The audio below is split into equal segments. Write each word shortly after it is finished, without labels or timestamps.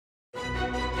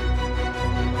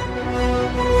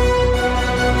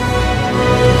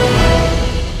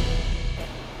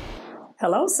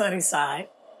Hello, Sunnyside.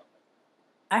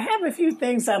 I have a few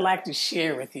things I'd like to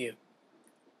share with you.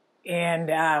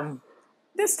 And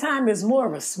this time is more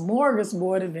of a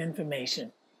smorgasbord of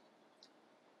information.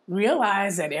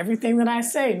 Realize that everything that I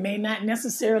say may not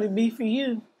necessarily be for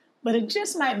you, but it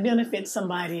just might benefit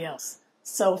somebody else.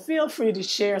 So feel free to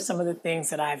share some of the things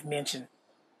that I've mentioned.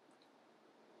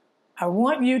 I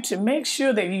want you to make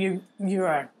sure that you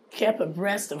are kept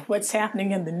abreast of what's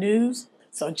happening in the news.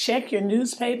 So check your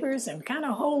newspapers and kind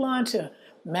of hold on to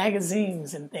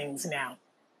magazines and things now.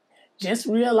 Just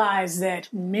realize that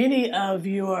many of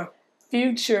your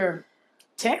future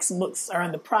textbooks are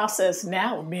in the process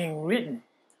now of being written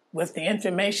with the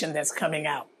information that's coming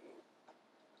out.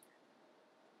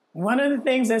 One of the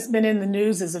things that's been in the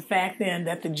news is the fact then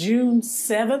that the June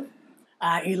 7th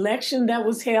election that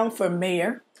was held for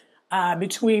mayor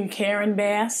between Karen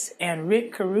Bass and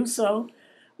Rick Caruso,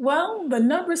 well, the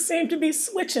numbers seem to be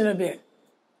switching a bit.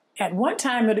 At one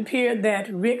time, it appeared that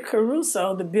Rick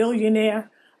Caruso, the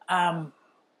billionaire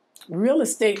real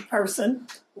estate person,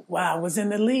 was in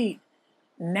the lead.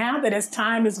 Now that as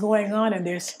time is going on and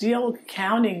they're still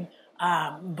counting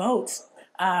votes,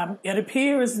 it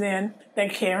appears then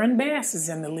that Karen Bass is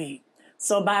in the lead.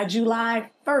 So by July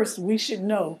 1st, we should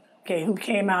know, okay, who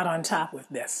came out on top with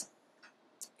this.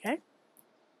 Okay.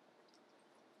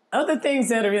 Other things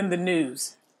that are in the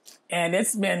news, and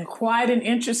it's been quite an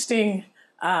interesting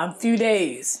few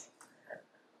days.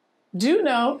 Do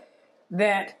know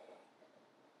that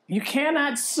you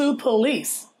cannot sue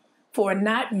police for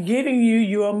not giving you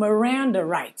your Miranda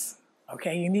rights.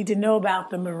 Okay, you need to know about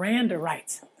the Miranda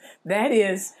rights. That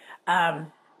is,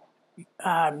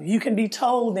 you can be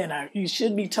told, and you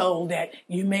should be told that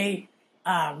you may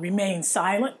remain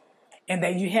silent and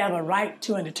that you have a right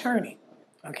to an attorney.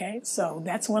 Okay, so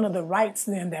that's one of the rights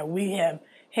then that we have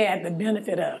had the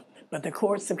benefit of, but the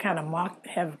courts have kind of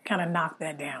knocked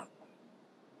that down.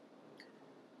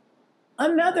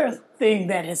 Another thing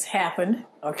that has happened,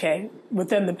 okay,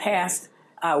 within the past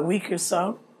week or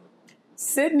so,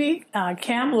 Sydney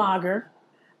Kamlager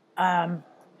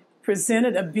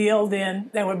presented a bill then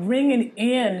that would bring an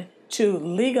end to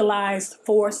legalized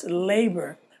forced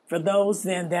labor for those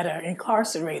then that are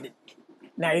incarcerated.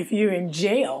 Now, if you're in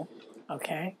jail,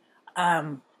 okay,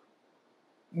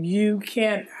 you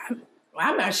can't,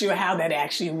 I'm not sure how that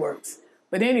actually works.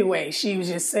 But anyway, she was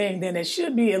just saying that it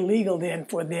should be illegal then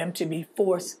for them to be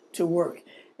forced to work.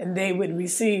 And they would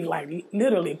receive like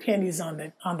literally pennies on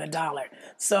the dollar.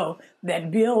 So that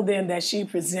bill then that she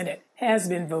presented has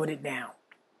been voted down.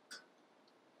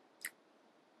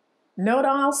 Note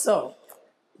also,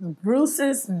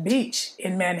 Bruce's Beach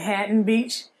in Manhattan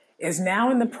Beach is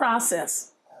now in the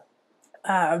process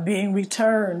of being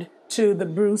returned to the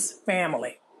Bruce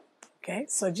family. Okay,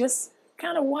 so just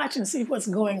kind of watch and see what's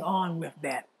going on with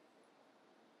that.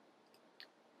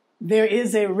 There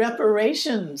is a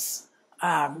reparations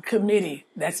committee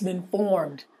that's been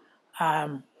formed.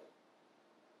 Do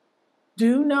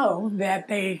know that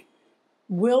they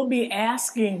will be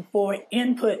asking for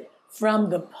input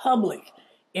from the public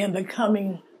in the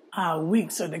coming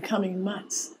weeks or the coming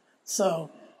months. So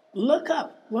look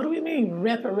up, what do we mean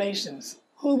reparations?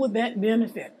 Who would that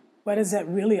benefit? What is that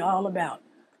really all about?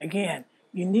 Again,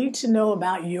 you need to know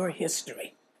about your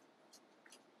history.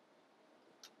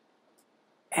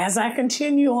 As I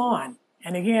continue on,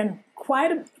 and again,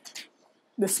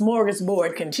 the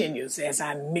smorgasbord continues as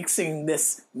I'm mixing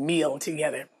this meal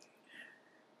together.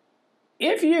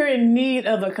 If you're in need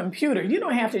of a computer, you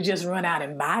don't have to just run out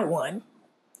and buy one.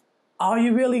 All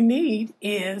you really need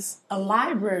is a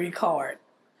library card.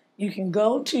 You can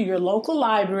go to your local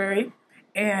library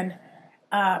and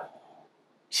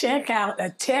check out a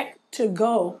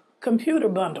Tech2Go computer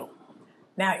bundle.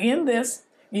 Now in this,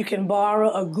 you can borrow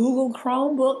a Google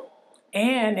Chromebook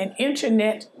and an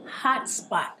internet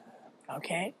hotspot,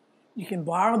 okay? You can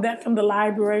borrow that from the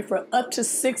library for up to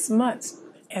 6 months,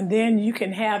 and then you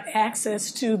can have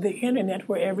access to the internet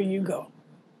wherever you go.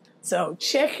 So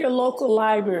check your local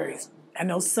libraries. I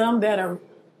know some that are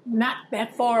not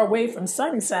that far away from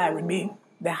Sunnyside would be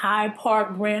the Hyde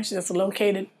Park branch that's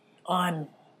located on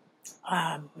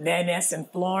Van Ness and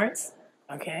Florence,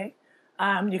 okay?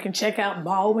 You can check out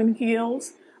Baldwin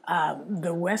Hills,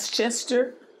 the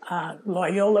Westchester,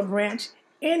 Loyola branch,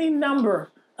 any number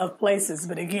of places.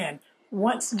 But again,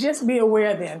 just be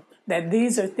aware then that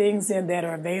these are things then that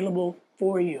are available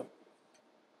for you.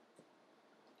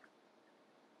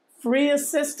 Free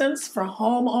assistance for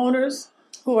homeowners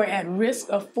who are at risk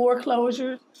of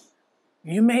foreclosure.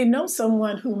 You may know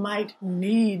someone who might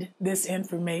need this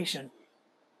information.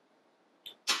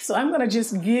 So I'm going to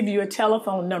just give you a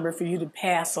telephone number for you to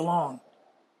pass along.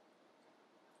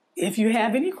 If you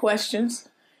have any questions,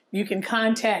 you can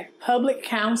contact Public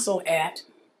Counsel at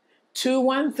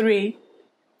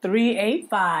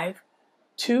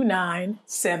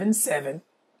 213-385-2977,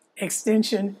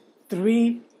 extension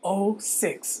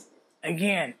 306.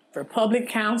 Again, for Public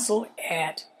Counsel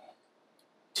at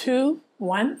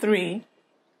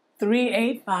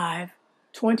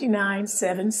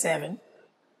 213-385-2977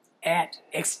 at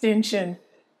extension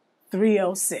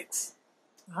 306.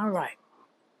 All right.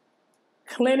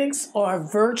 Clinics are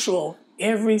virtual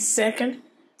every second,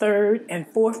 third, and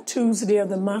fourth Tuesday of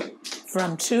the month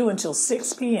from 2 until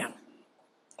 6 p.m.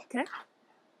 Okay?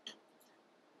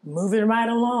 Moving right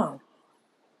along.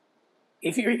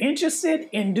 If you're interested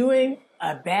in doing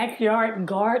a backyard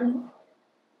garden,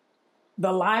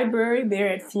 the library there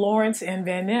at Florence and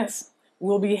Van Ness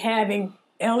will be having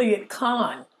Elliot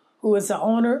Kahn, who is the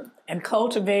owner and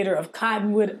cultivator of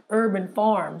Cottonwood Urban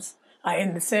Farms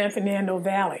in the San Fernando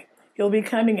Valley. He'll be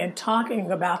coming and talking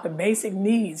about the basic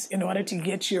needs in order to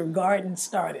get your garden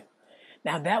started.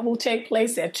 Now, that will take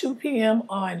place at 2 p.m.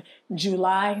 on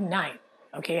July 9th,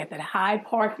 okay, at the Hyde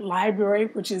Park Library,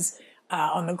 which is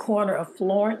on the corner of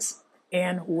Florence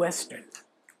and Western,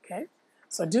 okay?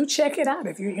 So do check it out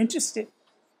if you're interested.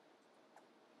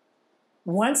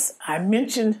 Once I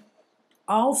mentioned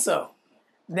also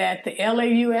that the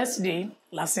LAUSD,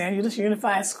 Los Angeles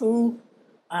Unified School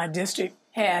District,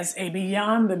 has a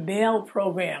Beyond the Bell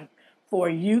program for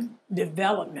youth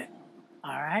development,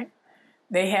 all right?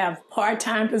 They have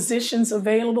part-time positions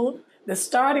available. The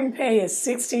starting pay is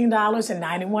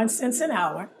 $16.91 an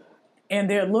hour, and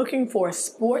they're looking for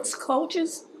sports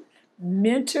coaches,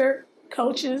 mentor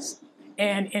coaches,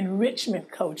 and enrichment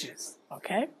coaches,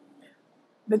 okay?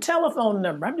 The telephone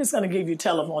number, I'm just going to give you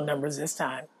telephone numbers this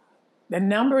time. The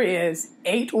number is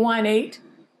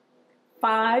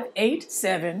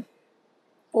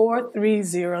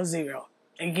 818-587-4300.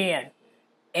 Again,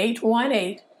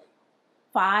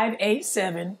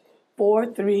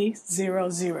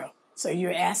 818-587-4300. So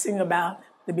you're asking about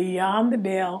the Beyond the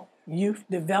Bell Youth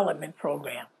Development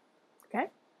Program, okay?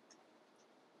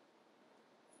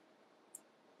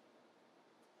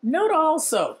 Note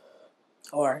also,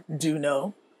 or do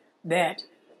know, that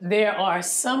there are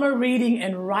summer reading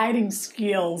and writing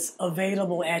skills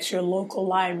available at your local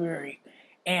library.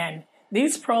 And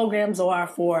these programs are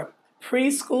for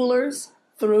preschoolers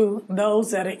through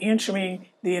those that are entering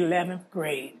the 11th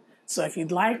grade. So if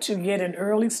you'd like to get an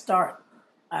early start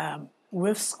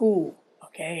with school,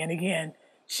 okay, and again,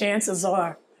 chances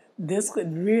are this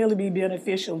could really be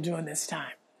beneficial during this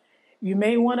time. You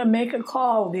may want to make a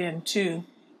call then to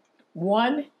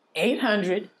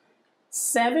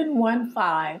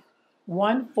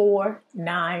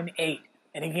 1-800-715-1498.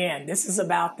 And again, this is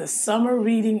about the Summer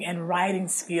Reading and Writing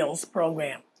Skills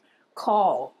Program.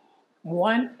 Call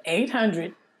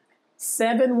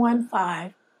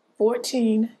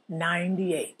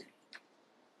 1-800-715-1498.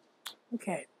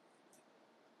 Okay.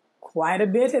 Quite a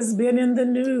bit has been in the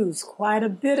news. Quite a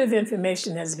bit of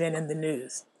information has been in the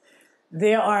news.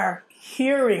 There are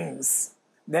hearings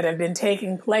that have been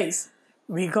taking place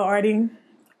regarding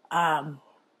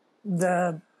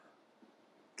the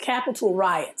Capitol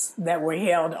riots that were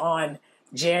held on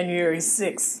January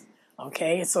 6th.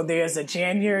 Okay, so there's a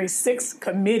January 6th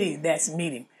committee that's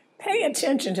meeting. Pay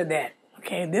attention to that.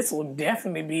 Okay, this will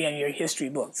definitely be in your history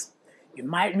books. You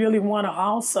might really want to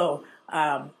also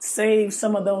save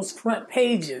some of those front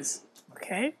pages,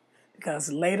 okay?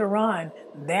 Because later on,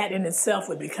 that in itself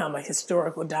would become a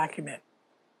historical document.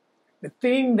 The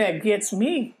thing that gets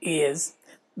me is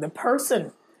the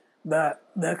person, the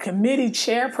committee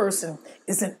chairperson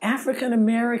is an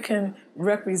African-American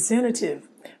representative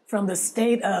from the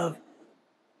state of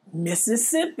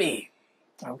Mississippi,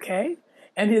 okay?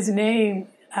 And his name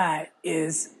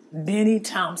is Benny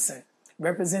Thompson,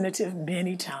 Representative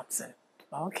Benny Thompson.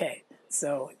 Okay,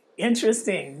 so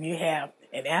interesting. You have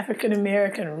an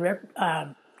African-American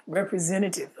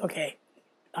representative, okay,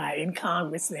 in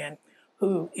Congress then,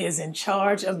 who is in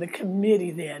charge of the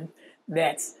committee then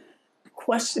that's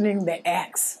questioning the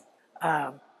acts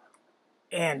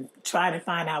and trying to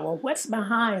find out, well, what's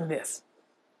behind this?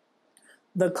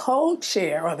 The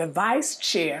co-chair or the vice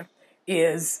chair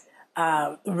is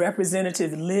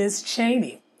Representative Liz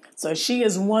Cheney. So she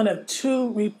is one of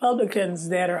two Republicans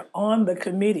that are on the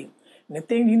committee. And the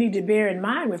thing you need to bear in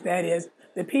mind with that is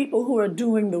the people who are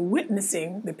doing the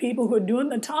witnessing, the people who are doing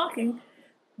the talking,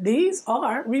 these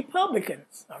are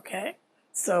Republicans, okay?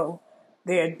 So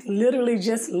they're literally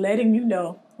just letting you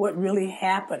know what really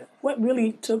happened, what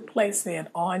really took place then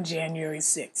on January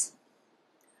 6th.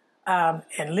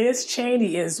 And Liz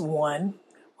Cheney is one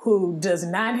who does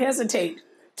not hesitate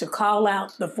to call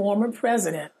out the former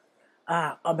president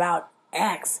about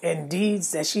acts and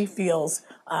deeds that she feels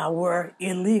were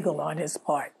illegal on his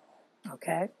part.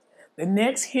 Okay. The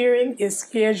next hearing is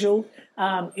scheduled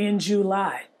in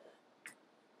July.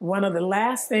 One of the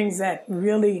last things that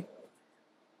really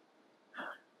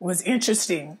was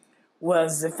interesting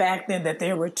was the fact then that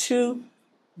there were two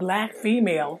black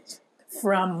females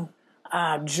from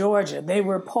Georgia. They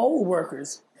were poll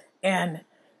workers, and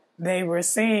they were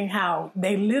saying how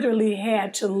they literally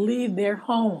had to leave their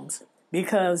homes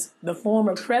because the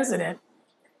former president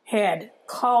had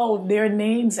called their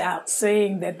names out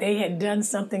saying that they had done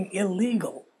something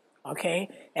illegal, okay,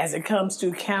 as it comes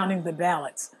to counting the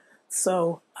ballots.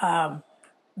 So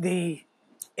the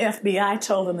FBI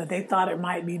told them that they thought it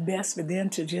might be best for them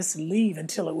to just leave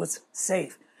until it was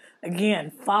safe.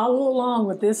 Again, follow along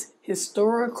with this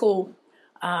historical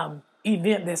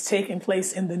event that's taking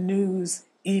place in the news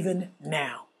even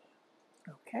now.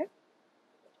 Okay.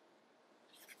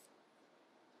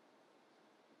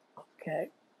 Okay.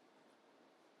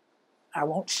 I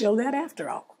won't show that after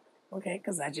all, okay,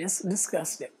 because I just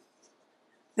discussed it.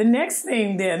 The next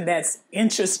thing then that's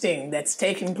interesting that's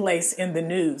taking place in the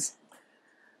news,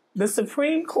 the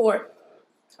Supreme Court,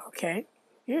 okay,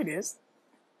 here it is.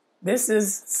 This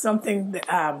is something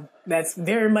that, that's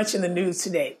very much in the news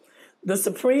today. The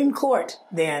Supreme Court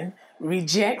then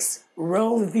rejects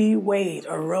Roe v. Wade,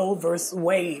 or Roe versus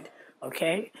Wade,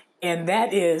 okay? And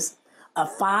that is a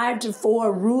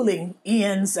 5-4 ruling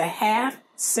ends a half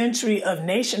century of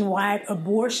nationwide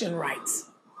abortion rights,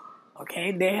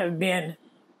 okay? There have been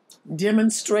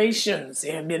demonstrations,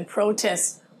 there have been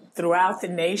protests throughout the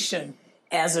nation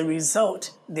as a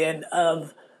result then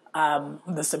of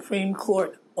the Supreme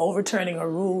Court overturning a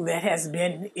rule that has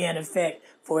been in effect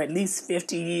for at least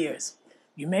 50 years.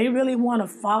 You may really want to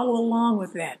follow along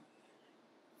with that.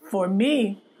 For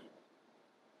me,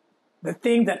 the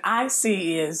thing that I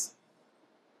see is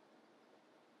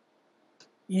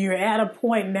you're at a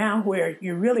point now where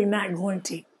you're really not going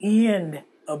to end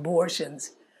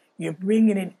abortions. You're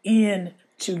bringing it in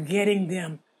to getting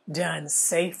them done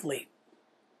safely.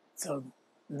 So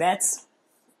that's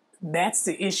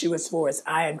the issue as far as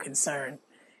I am concerned.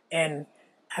 And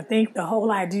I think the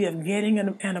whole idea of getting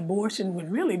an abortion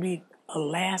would really be a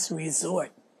last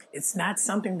resort. It's not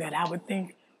something that I would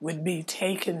think would be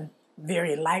taken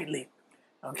very lightly,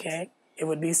 okay? It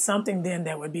would be something then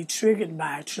that would be triggered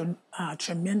by a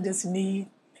tremendous need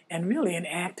and really an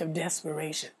act of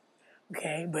desperation,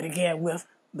 okay? But again, with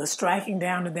the striking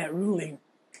down of that ruling,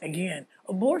 again,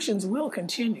 abortions will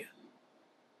continue.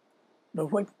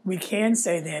 But what we can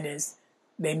say then is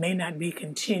they may not be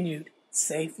continued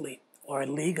safely or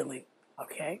legally,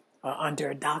 okay, or under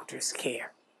a doctor's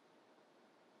care.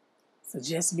 So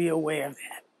just be aware of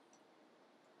that.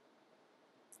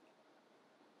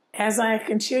 As I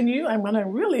continue, I'm going to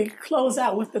really close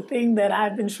out with the thing that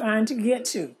I've been trying to get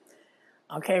to.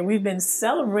 Okay, we've been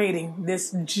celebrating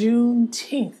this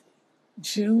Juneteenth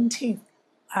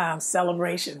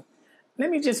celebration. Let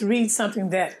me just read something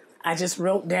that I just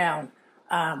wrote down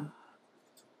that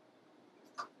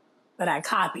I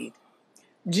copied.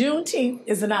 Juneteenth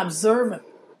is an observance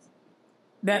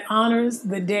that honors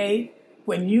the day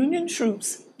when Union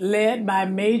troops led by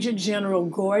Major General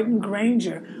Gordon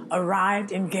Granger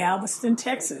arrived in Galveston,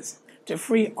 Texas, to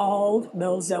free all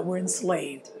those that were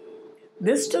enslaved.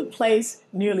 This took place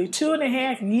nearly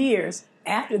 2.5 years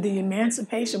after the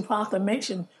Emancipation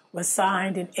Proclamation was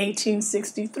signed in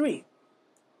 1863.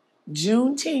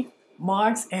 Juneteenth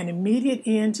marks an immediate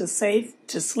end to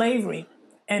slavery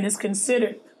and is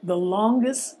considered the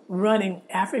longest-running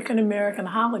African-American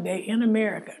holiday in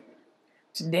America.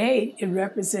 Today, it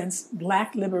represents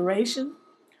Black liberation,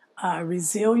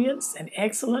 resilience, and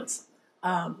excellence,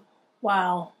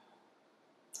 while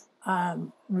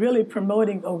really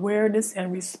promoting awareness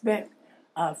and respect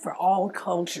for all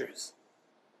cultures.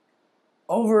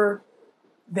 Over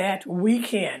that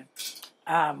weekend,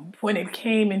 when it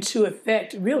came into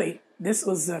effect, really, this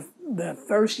was the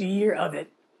first year of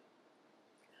it.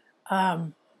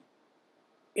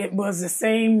 It was the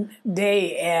same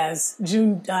day as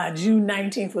June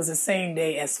 19th was the same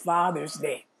day as Father's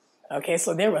Day. Okay,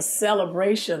 so there were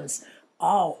celebrations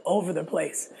all over the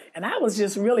place. And I was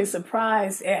just really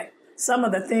surprised at some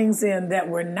of the things in that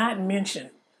were not mentioned.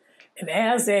 And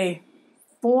as a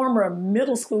former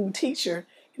middle school teacher,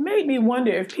 it made me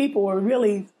wonder if people were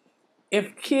really,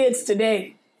 if kids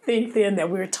today think then that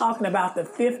we're talking about the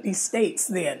 50 states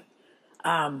then,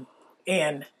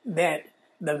 and that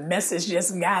the message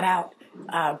just got out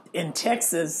in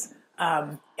Texas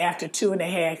after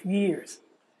 2.5 years.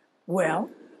 Well,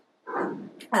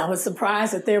 I was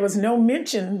surprised that there was no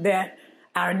mention that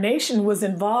our nation was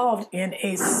involved in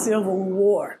a civil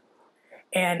war.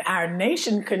 And our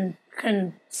nation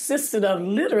consisted of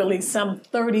literally some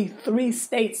 33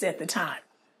 states at the time.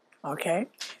 Okay?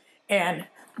 And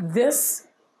this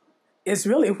is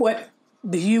really what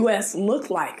the U.S.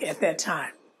 looked like at that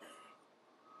time.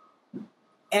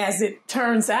 As it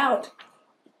turns out,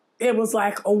 it was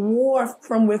like a war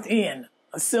from within,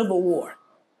 a civil war.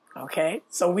 Okay?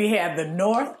 So we had the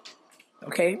North,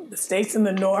 okay, the states in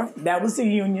the North, that was the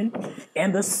Union,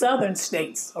 and the Southern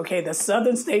states. Okay, the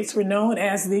Southern states were known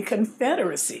as the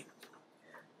Confederacy.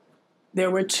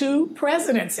 There were two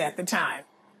presidents at the time.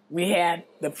 We had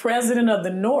the president of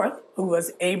the North, who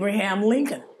was Abraham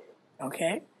Lincoln,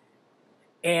 okay,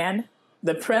 and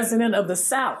the president of the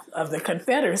South, of the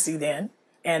Confederacy then,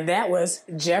 and that was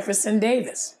Jefferson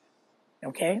Davis,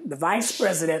 okay. The vice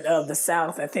president of the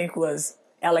South, I think, was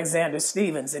Alexander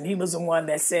Stephens, and he was the one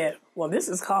that said, well, this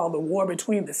is called the war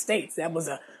between the states. That was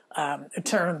a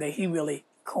term that he really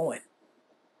coined.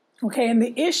 Okay, and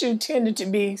the issue tended to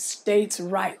be states'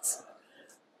 rights.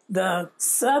 The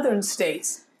southern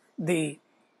states, the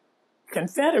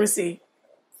Confederacy,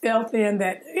 felt then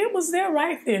that it was their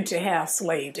right then to have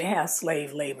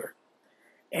slave labor.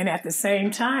 And at the same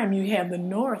time, you have the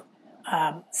North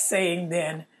saying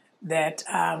then that,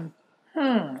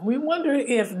 we wonder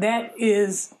if that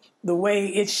is the way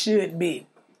it should be.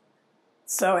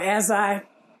 So as I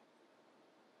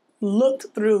looked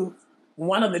through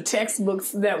one of the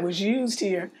textbooks that was used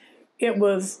here, it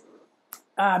was,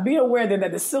 be aware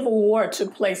that the Civil War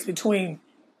took place between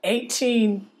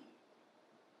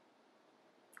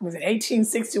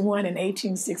 1861 and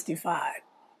 1865.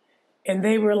 And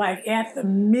they were like at the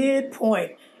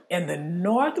midpoint, and the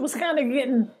North was kind of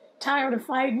getting tired of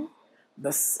fighting.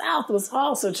 The South was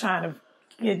also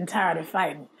getting tired of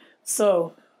fighting.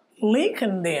 So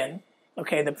Lincoln then,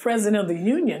 okay, the president of the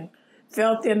Union,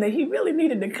 felt then that he really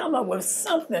needed to come up with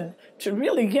something to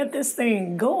really get this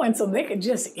thing going so they could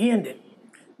just end it.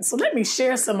 So let me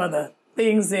share some of the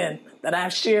things then that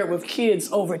I've shared with kids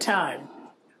over time.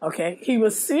 Okay, he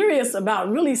was serious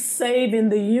about really saving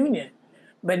the Union,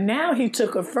 but now he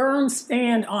took a firm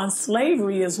stand on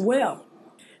slavery as well.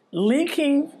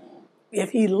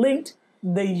 If he linked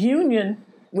the Union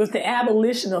with the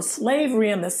abolition of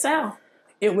slavery in the South,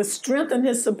 it would strengthen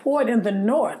his support in the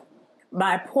North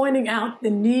by pointing out the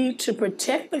need to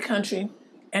protect the country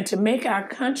and to make our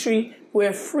country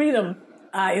where freedom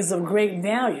is of great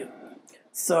value.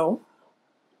 So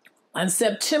on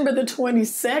September the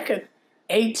 22nd,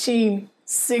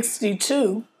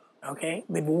 1862, okay,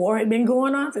 the war had been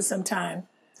going on for some time,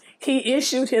 he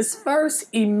issued his first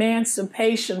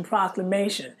Emancipation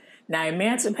Proclamation. Now,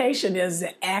 emancipation is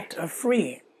the act of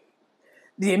freeing.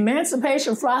 The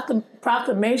Emancipation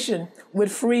Proclamation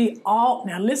would free all,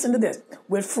 now listen to this,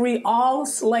 would free all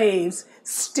slaves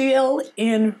still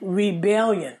in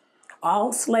rebellion,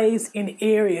 all slaves in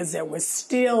areas that were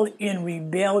still in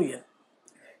rebellion.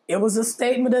 It was a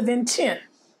statement of intent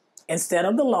instead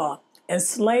of the law, and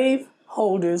slave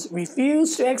holders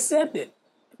refused to accept it.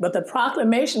 But the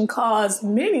proclamation caused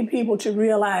many people to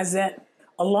realize that,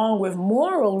 along with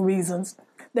moral reasons,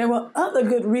 there were other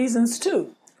good reasons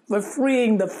too for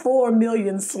freeing the 4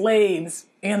 million slaves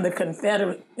in the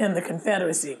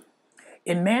Confederacy.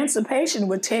 Emancipation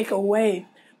would take away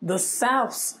the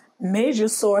South's major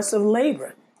source of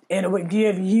labor, and it would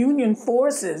give Union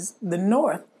forces, the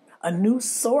North, a new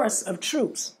source of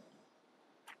troops.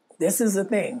 This is the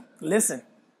thing. Listen.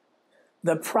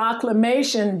 The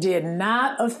proclamation did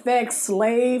not affect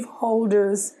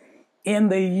slaveholders in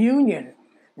the Union,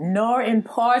 nor in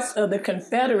parts of the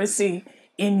Confederacy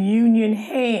in Union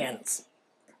hands.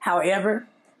 However,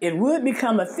 it would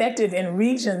become effective in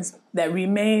regions that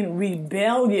remain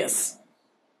rebellious,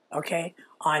 okay,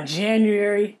 on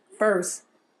January 1st,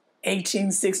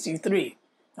 1863.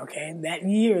 Okay, that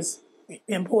year is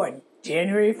important.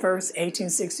 January 1st,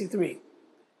 1863.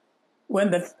 When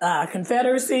the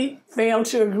Confederacy failed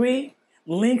to agree,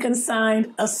 Lincoln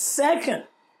signed a second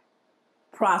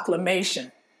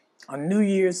proclamation on New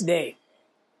Year's Day.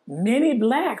 Many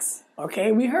blacks,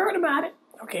 okay, we heard about it.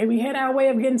 Okay, we had our way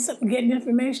of getting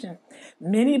information.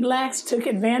 Many blacks took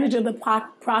advantage of the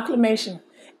proclamation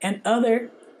and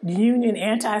other Union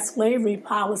anti-slavery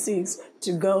policies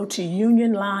to go to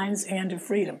Union lines and to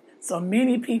freedom. So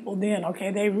many people then,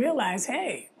 okay, they realized,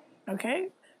 hey,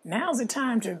 okay, now's the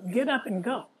time to get up and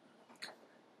go.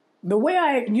 The way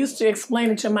I used to explain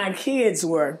it to my kids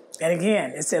were, and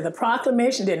again, it said the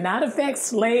proclamation did not affect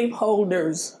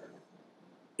slaveholders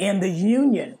in the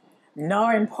Union,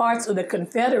 nor in parts of the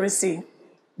Confederacy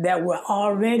that were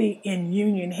already in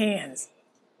Union hands.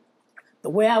 The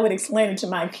way I would explain it to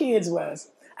my kids was,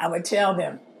 I would tell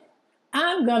them,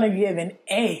 I'm going to give an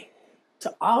A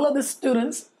to all of the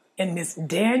students in Miss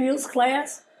Daniels'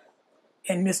 class,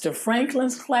 in Mr.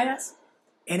 Franklin's class,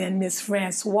 and in Miss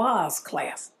Francois'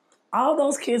 class. All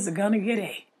those kids are going to get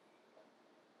A.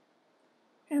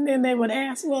 And then they would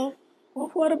ask, well,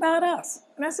 what about us?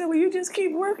 And I said, well, you just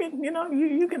keep working.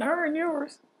 You can earn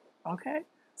yours. Okay?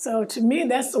 So to me,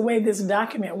 that's the way this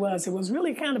document was. It was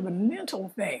really kind of a mental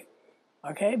thing.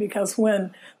 Okay? Because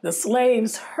when the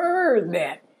slaves heard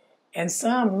that, and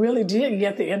some really did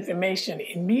get the information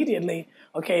immediately,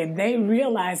 okay, they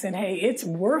realized that, hey, it's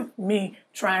worth me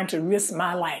trying to risk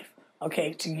my life,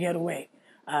 okay, to get away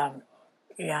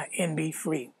and be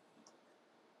free.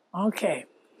 Okay.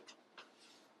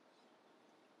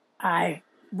 I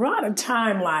brought a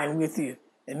timeline with you.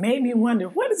 It made me wonder,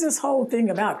 what is this whole thing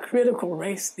about critical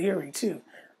race theory, too?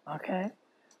 Okay.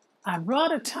 I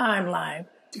brought a timeline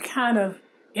to kind of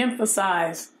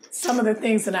emphasize some of the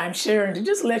things that I'm sharing, to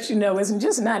just let you know it's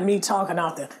just not me talking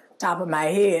off the top of my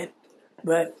head,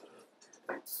 but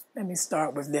let me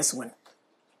start with this one.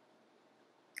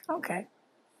 Okay.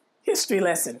 History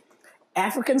lesson.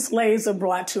 African slaves are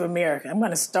brought to America. I'm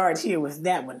going to start here with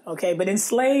that one, okay? But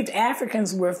enslaved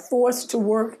Africans were forced to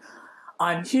work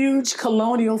on huge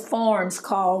colonial farms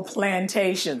called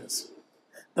plantations.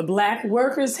 The black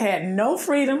workers had no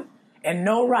freedom and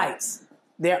no rights.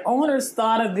 Their owners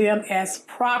thought of them as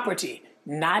property,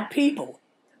 not people.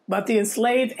 But the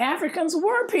enslaved Africans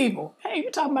were people. Hey,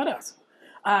 you're talking about us.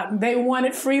 They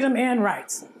wanted freedom and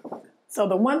rights. So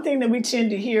the one thing that we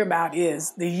tend to hear about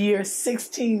is the year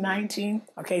 1619.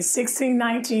 Okay,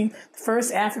 1619, the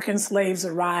first African slaves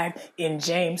arrived in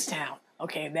Jamestown.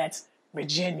 Okay, that's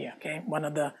Virginia, okay, one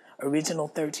of the original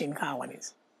 13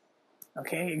 colonies.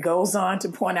 Okay, it goes on to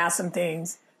point out some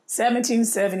things.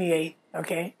 1778,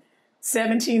 okay,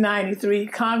 1793,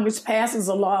 Congress passes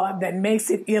a law that makes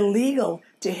it illegal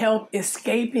to help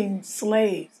escaping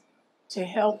slaves.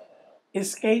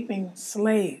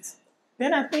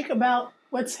 Then I think about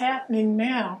what's happening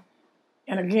now.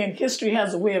 And again, history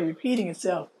has a way of repeating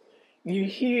itself. You're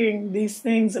hearing these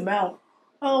things about,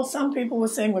 some people were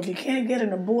saying, well, if you can't get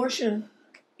an abortion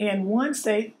in one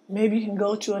state, maybe you can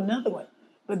go to another one.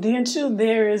 But then, too,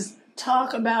 there is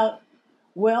talk about,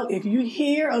 well, if you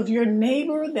hear of your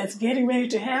neighbor that's getting ready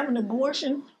to have an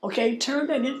abortion, okay, turn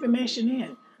that information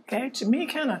in. Okay, to me,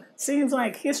 it kind of seems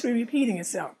like history repeating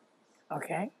itself.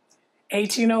 Okay,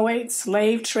 1808,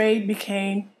 slave trade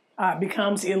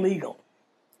becomes illegal.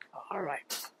 All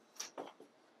right.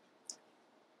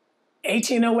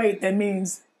 1808, that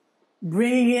means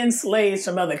bringing in slaves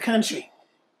from other countries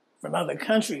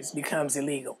becomes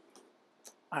illegal.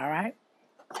 All right.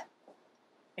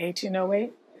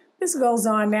 1808. This goes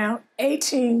on now.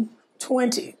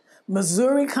 1820,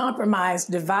 Missouri Compromise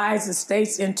divides the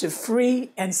states into free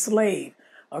and slave.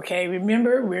 Okay,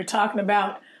 remember, we're talking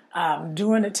about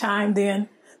during the time then,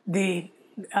 this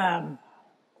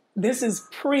is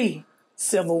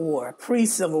pre-Civil War,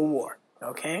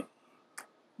 okay?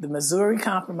 The Missouri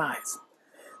Compromise.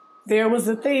 There was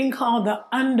a thing called the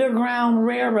Underground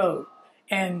Railroad.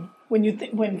 And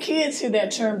when kids hear that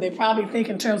term, they probably think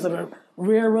in terms of a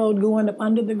railroad going up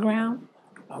under the ground,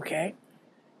 okay?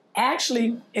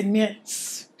 Actually, it meant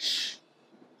shh,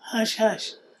 hush,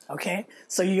 hush, okay?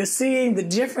 So you're seeing the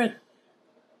different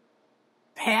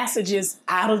passages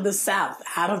out of the South,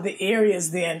 out of the areas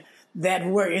then that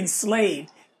were enslaved.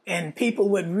 And people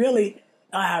would really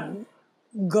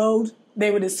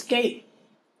they would escape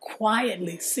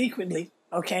quietly, secretly,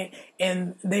 okay?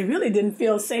 And they really didn't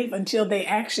feel safe until they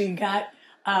actually got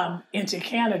into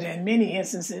Canada in many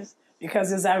instances,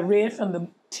 because as I read from the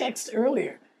text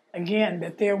earlier, again,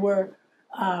 that there were,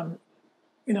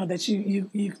 that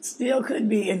you still could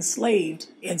be enslaved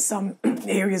in some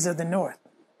areas of the North.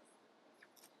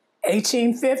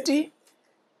 1850,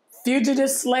 fugitive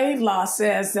slave law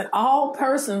says that all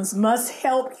persons must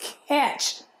help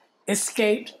catch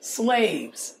escaped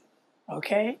slaves.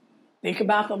 Okay? Think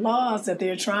about the laws that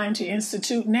they're trying to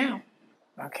institute now.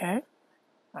 Okay?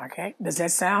 Okay. Does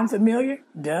that sound familiar?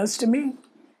 Does to me.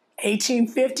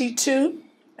 1852,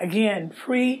 again,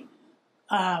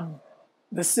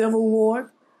 the Civil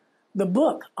War. The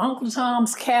book, Uncle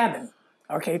Tom's Cabin,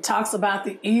 okay, talks about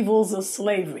the evils of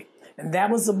slavery. And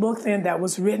that was a book then that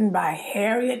was written by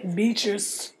Harriet Beecher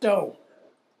Stowe.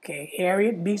 Okay,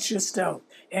 Harriet Beecher Stowe.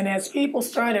 And as people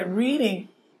started reading,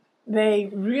 they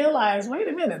realized, wait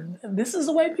a minute, this is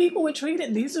the way people were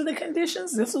treated. These are the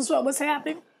conditions. This is what was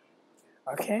happening.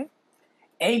 Okay.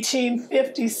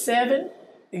 1857,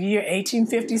 the year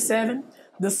 1857,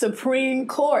 the Supreme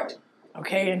Court.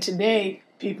 Okay, and today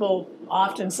People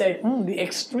often say, the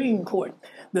extreme court.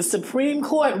 The Supreme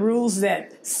Court rules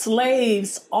that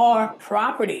slaves are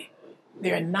property.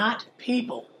 They're not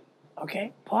people,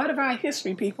 okay? Part of our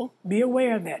history, people, be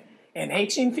aware of that. In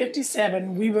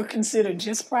 1857, we were considered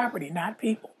just property, not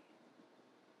people.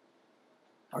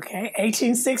 Okay,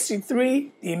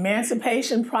 1863, the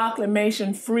Emancipation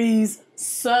Proclamation frees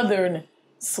Southern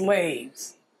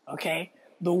slaves, okay?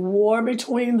 The war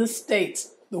between the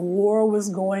states, the war was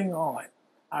going on,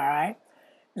 all right?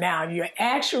 Now, your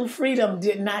actual freedom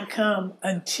did not come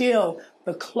until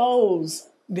the close,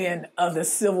 then, of the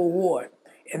Civil War.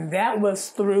 And that was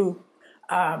through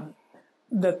the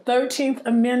 13th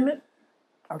Amendment,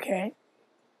 okay?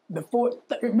 The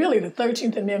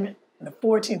 13th Amendment and the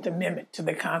 14th Amendment to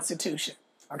the Constitution,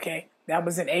 okay? That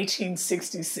was in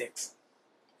 1866.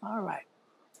 All right.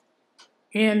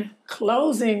 In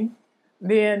closing,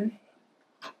 then,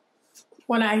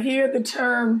 when I hear the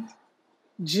term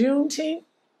Juneteenth,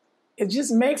 it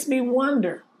just makes me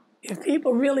wonder if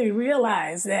people really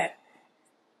realize that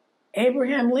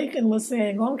Abraham Lincoln was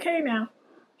saying, okay, now,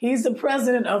 he's the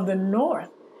president of the North,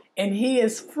 and he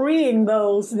is freeing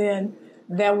those then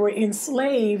that were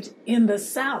enslaved in the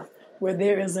South, where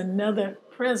there is another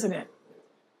president.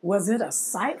 Was it a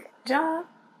psych job?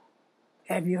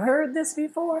 Have you heard this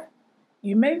before?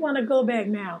 You may want to go back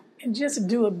now and just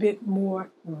do a bit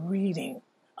more reading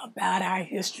about our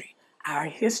history. Our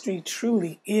history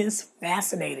truly is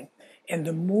fascinating. And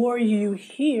the more you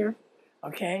hear,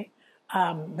 okay,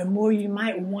 the more you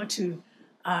might want to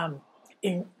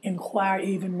inquire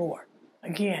even more.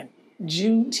 Again,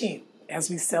 Juneteenth, as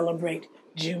we celebrate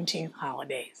Juneteenth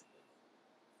holidays.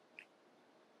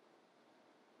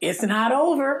 It's not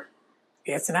over.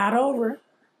 It's not over.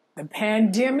 The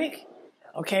pandemic,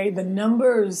 okay, the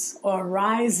numbers are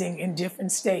rising in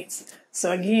different states.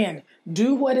 So again,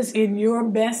 do what is in your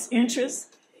best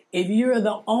interest. If you're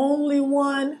the only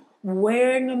one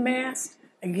wearing a mask,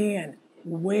 again,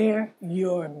 wear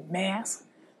your mask.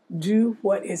 Do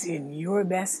what is in your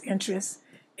best interest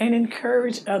and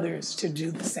encourage others to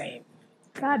do the same.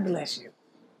 God bless you.